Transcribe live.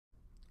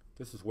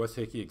This is Wes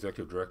Hickey,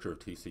 Executive Director of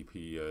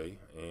TCPEA,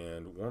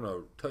 and want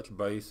to touch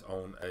base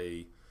on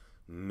a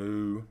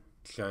new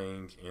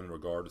change in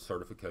regard to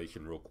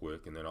certification real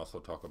quick, and then also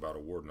talk about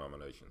award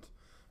nominations.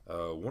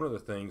 One of the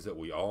things that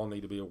we all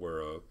need to be aware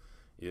of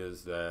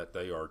is that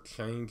they are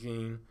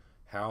changing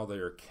how they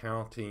are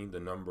counting the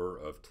number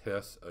of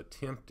tests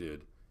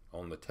attempted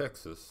on the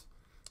Texas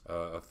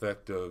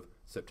effective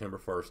September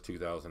 1st,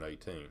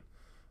 2018.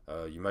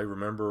 You may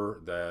remember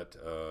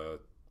that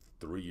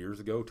 3 years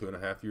ago,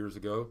 2.5 years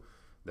ago,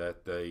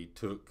 that they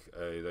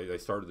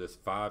started this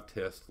 5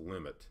 test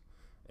limit,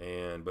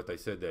 but they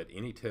said that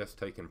any test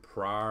taken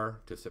prior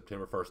to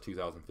September 1st,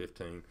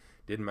 2015,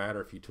 didn't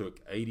matter if you took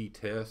 80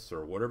 tests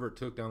or whatever it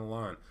took down the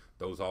line,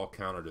 those all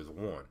counted as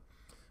one.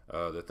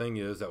 The thing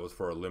is, that was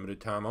for a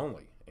limited time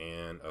only,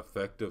 and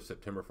effective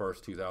September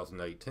 1st,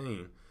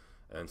 2018,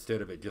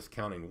 instead of it just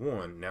counting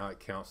one, now it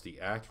counts the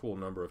actual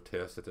number of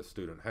tests that the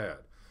student had.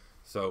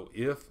 So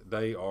if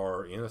they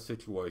are in a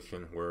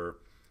situation where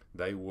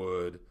they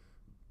would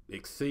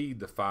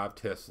exceed the 5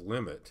 test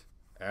limit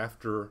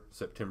after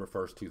September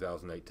 1st,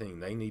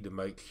 2018, they need to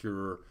make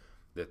sure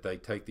that they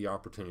take the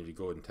opportunity to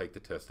go ahead and take the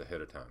test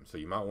ahead of time. So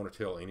you might want to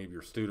tell any of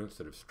your students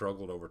that have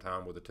struggled over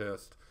time with the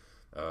test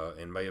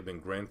and may have been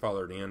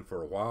grandfathered in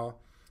for a while,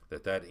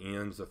 that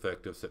ends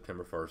effective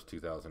September 1st,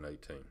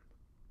 2018.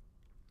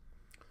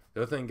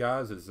 The other thing,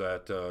 guys, is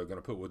that going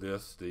to put with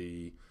this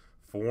the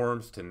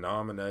forms to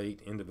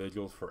nominate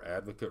individuals for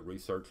Advocate,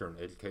 Researcher, and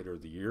Educator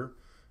of the Year.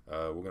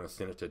 We're going to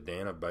send it to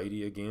Dana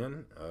Beatty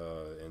again,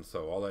 and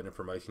so all that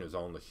information is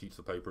on the sheets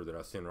of paper that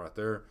I send right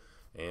there,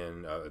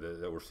 and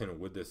that we're sending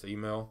with this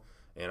email.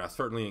 And I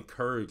certainly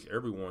encourage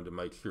everyone to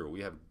make sure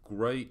we have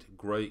great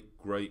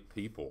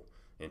people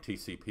in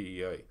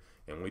TCPEA,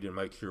 and we need to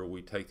make sure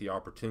we take the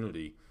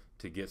opportunity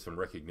to get some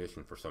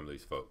recognition for some of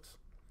these folks.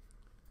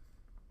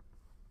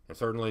 And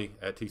certainly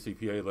at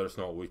TCPEA, let us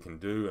know what we can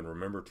do, and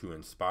remember to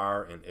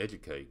inspire and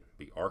educate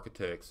the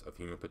architects of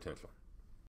human potential.